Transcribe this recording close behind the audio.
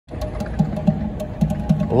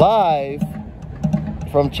Live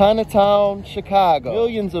from Chinatown, Chicago.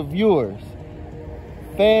 Millions of viewers,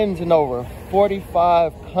 fans in over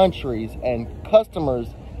 45 countries, and customers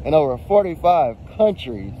in over 45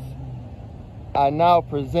 countries. I now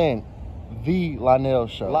present the Lionel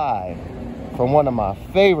Show live from one of my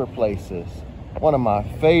favorite places, one of my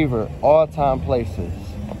favorite all-time places,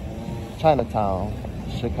 Chinatown,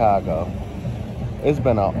 Chicago. It's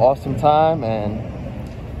been an awesome time, and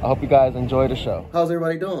I hope you guys enjoy the show. How's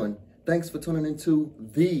everybody doing? Thanks for tuning into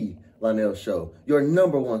the Lionel Show, your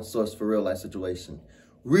 #1 source for real life situation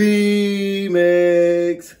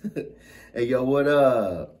remix. Hey, yo, what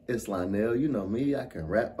up? It's Lionel. You know me. I can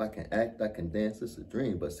rap, I can act, I can dance. It's a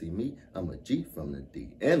dream. But see me, I'm a G from the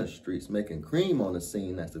D and the streets, making cream on the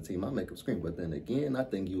scene. That's the team. I make them scream. But then again, I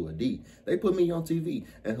think you a D. They put me on TV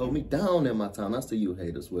and hold me down in my town. I see you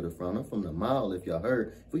haters with a frown. I'm from the mile. If y'all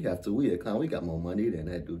heard, if we have to, we a clown. We got more money than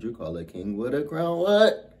that dude you call a king with a crown.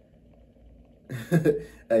 What?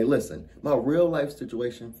 Hey, listen. My real life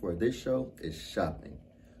situation for this show is shopping,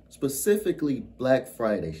 specifically Black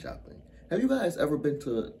Friday shopping. Have you guys ever been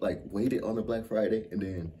to, like, waited on a Black Friday and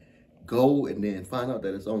then go and then find out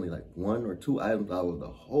that it's only like 1 or 2 items out of the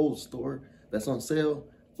whole store that's on sale?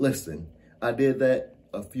 Listen, I did that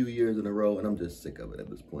a few years in a row and I'm just sick of it at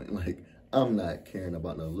this point. Like, I'm not caring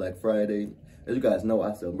about no Black Friday. As you guys know,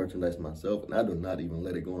 I sell merchandise myself and I do not even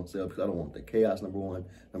let it go on sale because I don't want the chaos, #1.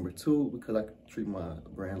 #2, because I treat my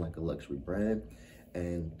brand like a luxury brand,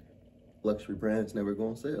 and luxury brands never go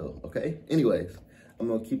on sale, okay? Anyways, I'm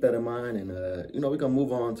gonna keep that in mind, and you know, we're gonna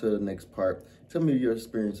move on to the next part. Tell me your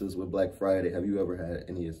experiences with Black Friday. Have you ever had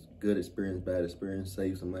any good experience, bad experience,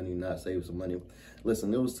 save some money, not save some money?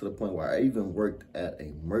 Listen, it was to the point where I even worked at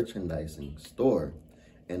a merchandising store,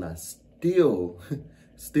 and I still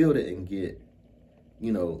didn't get,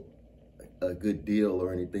 you know, a good deal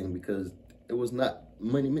or anything because it was not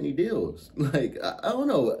many deals. Like, I don't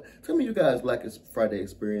know. Tell me you guys Black Friday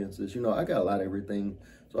experiences. You know, I got a lot of everything,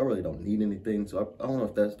 so I really don't need anything. So I don't know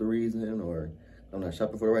if that's the reason or I'm not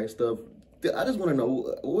shopping for the right stuff. I just want to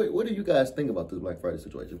know, what do you guys think about this Black Friday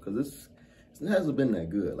situation? Because it hasn't been that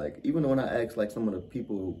good. Like, even when I ask, like, some of the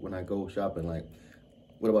people when I go shopping, like,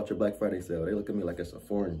 what about your Black Friday sale? They look at me like it's a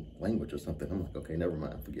foreign language or something. I'm like, okay, never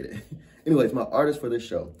mind, forget it. Anyways, my artist for this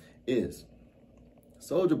show is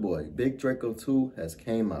Soulja Boy. Big Draco 2 has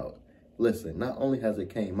came out. Listen, not only has it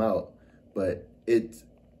came out, but it's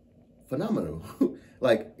phenomenal.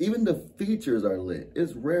 Like, even the features are lit.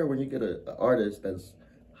 It's rare when you get an artist that's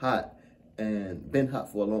hot and been hot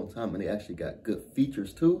for a long time and they actually got good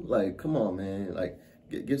features too. Like, come on, man. Like,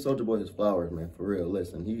 give Soulja Boy his flowers, man, for real.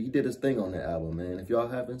 Listen, he did his thing on that album, man. If y'all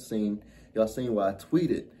haven't seen, y'all seen why I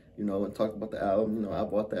tweeted, you know, and talked about the album. You know, I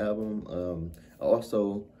bought the album. I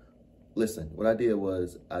also, listen, what I did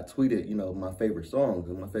was I tweeted, you know, my favorite songs.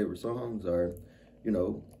 And my favorite songs are, you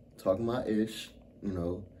know, Talking My Ish, you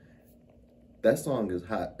know. That song is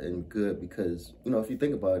hot and good because, you know, if you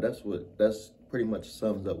think about it, that's pretty much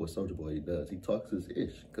sums up what Soulja Boy does. He talks his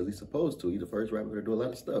ish because he's supposed to. He's the first rapper to do a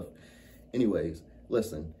lot of stuff. Anyways,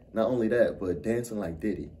 listen, not only that, but Dancing Like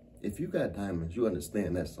Diddy. If you got diamonds, you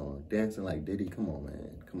understand that song. Dancing Like Diddy, come on,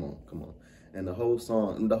 man. Come on. And the whole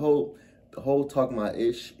song, the whole Talk My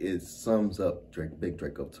Ish sums up Big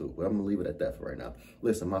Draco 2. But I'm gonna leave it at that for right now.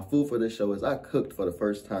 Listen, my food for this show is I cooked for the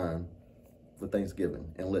first time for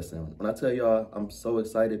Thanksgiving. And listen, when I tell y'all I'm so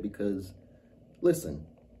excited because, listen,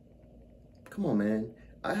 come on, man.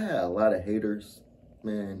 I had a lot of haters,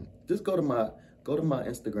 man. Just go to my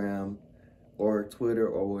Instagram or Twitter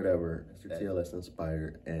or whatever, TLS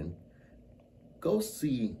Inspired, and go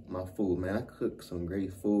see my food, man. I cook some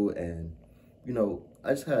great food, and you know,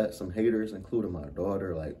 I just had some haters, including my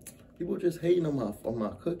daughter. Like, people just hating on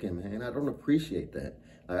my cooking, man. I don't appreciate that.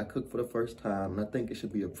 Like, I cooked for the first time, and I think it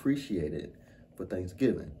should be appreciated for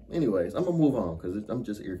Thanksgiving. Anyways, I'm gonna move on because I'm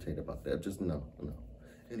just irritated about that. Just no.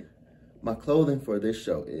 Anyway, my clothing for this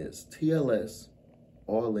show is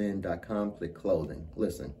TLSallin.com. Click clothing.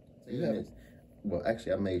 Listen, well,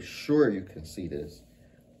 actually, I made sure you can see this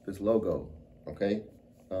logo, okay?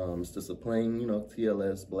 It's just a plain, you know,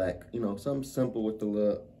 TLS black, you know, something simple with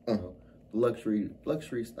the luxury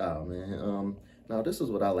style, man. Now, this is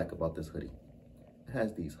what I like about this hoodie. It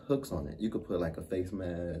has these hooks on it. You could put like a face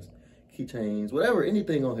mask, keychains, whatever,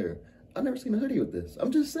 anything on here. I've never seen a hoodie with this. I'm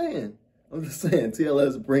just saying,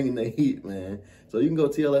 TLS bringing the heat, man. So you can go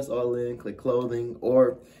TLS All In, click clothing,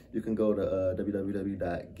 or you can go to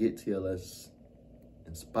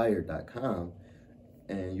www.gettlsinspired.com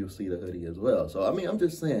and you'll see the hoodie as well. So, I mean, I'm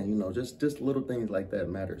just saying, you know, just little things like that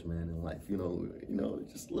matters, man, in life, you know,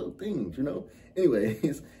 just little things, you know.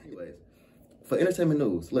 Anyways, for entertainment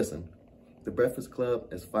news, listen, The Breakfast Club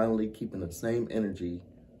is finally keeping the same energy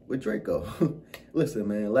with Draco. Listen,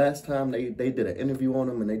 man, last time they did an interview on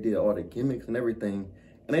him and they did all the gimmicks and everything,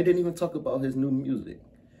 and they didn't even talk about his new music.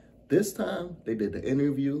 This time, they did the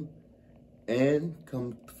interview, and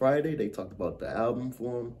come Friday, they talked about the album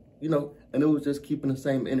for him, you know, and it was just keeping the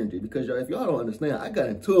same energy. Because if y'all don't understand, I got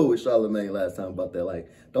into it with Charlamagne last time about that. Like,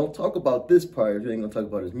 don't talk about this part if you ain't gonna talk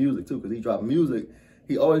about his music too, because he dropped music.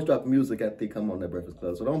 He always dropped music after he come on that Breakfast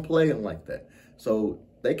Club, so don't play him like that. So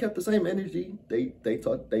they kept the same energy. They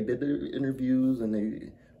did their interviews, and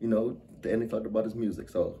they, you know, and they talked about his music.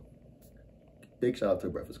 So big shout out to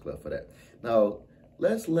Breakfast Club for that. Now,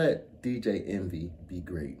 let's let DJ Envy be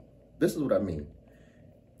great. This is what I mean.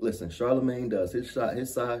 Listen, Charlamagne does his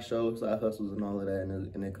side shows, side hustles, and all of that,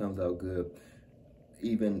 and it comes out good.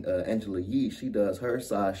 Even Angela Yee, she does her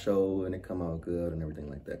side show, and it come out good and everything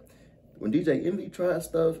like that. When DJ Envy tries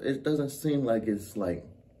stuff, it doesn't seem like it's like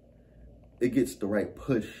it gets the right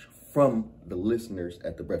push from the listeners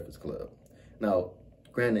at the Breakfast Club. Now,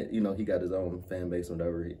 granted, you know, he got his own fan base or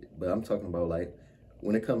whatever, but I'm talking about, like,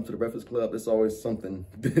 when it comes to the Breakfast Club, it's always something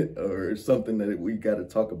or something that we got to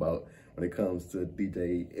talk about when it comes to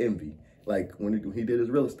DJ Envy. Like when he did his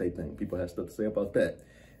real estate thing, people had stuff to say about that.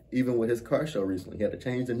 Even with his car show recently, he had to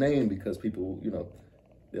change the name because people, you know,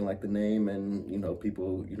 didn't like the name, and, you know,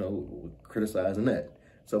 people, you know, criticizing that.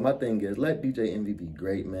 So my thing is, let DJ Envy be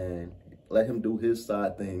great, man. Let him do his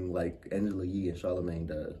side thing like Angela Yee and Charlamagne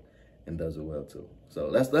does, and does it well too. So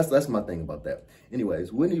that's my thing about that.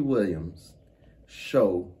 Anyways, Wendy Williams'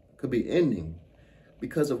 show could be ending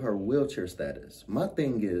because of her wheelchair status. My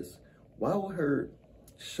thing is, why would her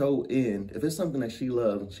show end if it's something that she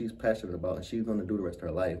loves and she's passionate about and she's going to do the rest of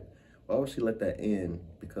her life? Why would she let that end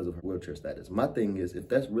because of her wheelchair status? My thing is, if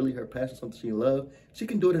that's really her passion, something she loves, she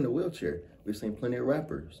can do it in a wheelchair. We've seen plenty of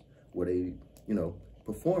rappers where they, you know,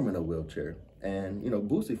 perform in a wheelchair. And, you know,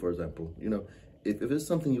 Boosie, for example, you know, if it's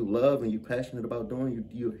something you love and you're passionate about doing,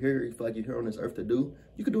 you feel like you're here on this earth to do,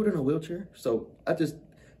 you can do it in a wheelchair. So that's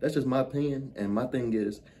just my opinion. And my thing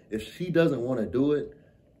is, if she doesn't want to do it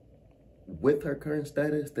with her current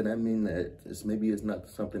status, then that means that maybe it's not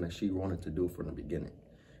something that she wanted to do from the beginning.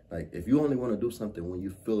 Like, if you only want to do something when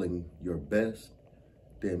you're feeling your best,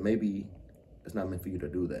 then maybe it's not meant for you to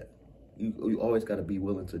do that. You always got to be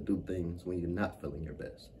willing to do things when you're not feeling your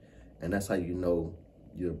best. And that's how you know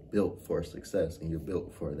you're built for success and you're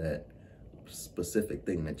built for that specific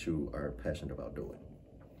thing that you are passionate about doing.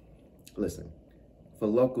 Listen, for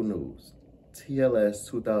local news,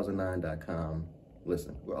 TLS2009.com,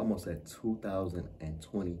 listen, we're almost at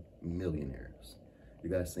 2,020 millionaires. You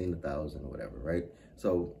guys seen 1,000 or whatever, right?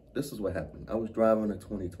 So this is what happened. I was driving a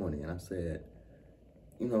 2020 and I said,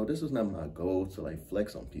 you know, this is not my goal to like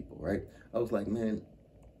flex on people, right? I was like, man,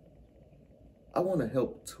 I want to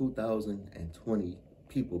help 2,020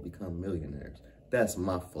 people become millionaires. That's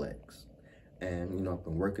my flex. And, you know, I've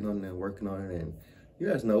been working on it, and you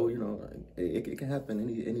guys know, you know, it can happen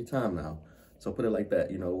any time now. So put it like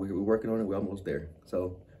that, you know, we're working on it, we're almost there.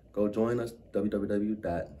 So go join us,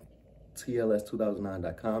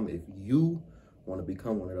 www.tls2009.com, if you want to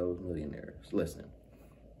become one of those millionaires. Listen,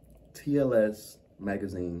 TLS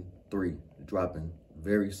Magazine 3 dropping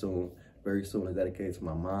very soon. Very soon. It's dedicated to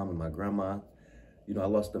my mom and my grandma. You know, I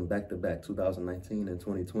lost them back to back. 2019 and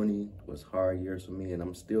 2020 was hard years for me, and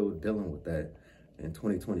I'm still dealing with that. And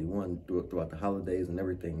 2021, throughout the holidays and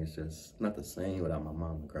everything, it's just not the same without my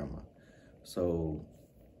mom and grandma. So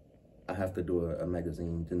I have to do a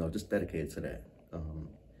magazine, you know, just dedicated to that.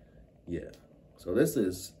 Yeah. So this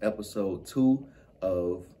is episode 2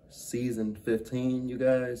 of season 15, you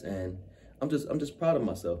guys, and I'm just proud of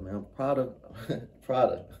myself, man. I'm proud of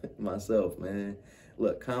myself, man.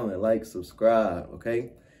 Look, comment, like, subscribe, okay?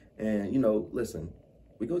 And, you know, listen,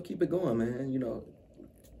 we're going to keep it going, man. You know,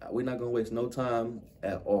 we're not going to waste no time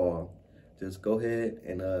at all. Just go ahead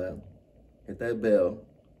and hit that bell,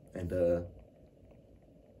 and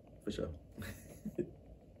for sure.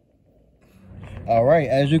 All right,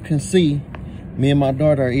 as you can see, me and my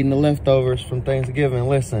daughter are eating the leftovers from Thanksgiving.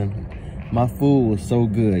 Listen, my food was so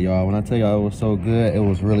good, y'all. When I tell y'all it was so good, it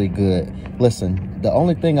was really good. Listen, the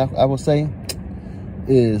only thing I will say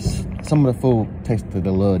is some of the food tasted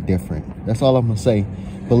a little different. That's all I'm gonna say.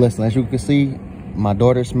 But listen, as you can see, my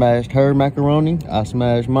daughter smashed her macaroni, I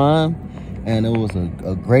smashed mine, and it was a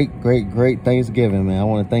great Thanksgiving, man. I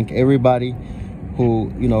want to thank everybody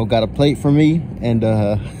who, you know, got a plate for me, and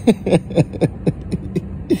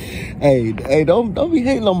hey, don't be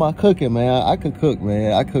hating on my cooking, man. I could cook,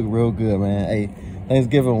 man. I cook real good, man. Hey,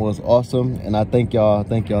 Thanksgiving was awesome, and I thank y'all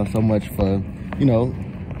so much for, you know,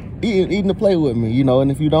 eating the plate with me, you know.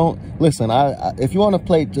 And if you don't, listen, if you want to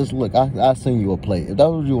plate, just look, I'll send you a plate. If that's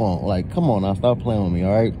what you want, like, come on now, stop playing with me,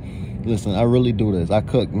 all right? Listen, I really do this. I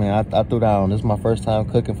cook, man. I threw down. This is my first time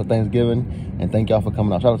cooking for Thanksgiving, and thank y'all for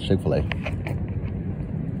coming out. Shout out to Chick-fil-A.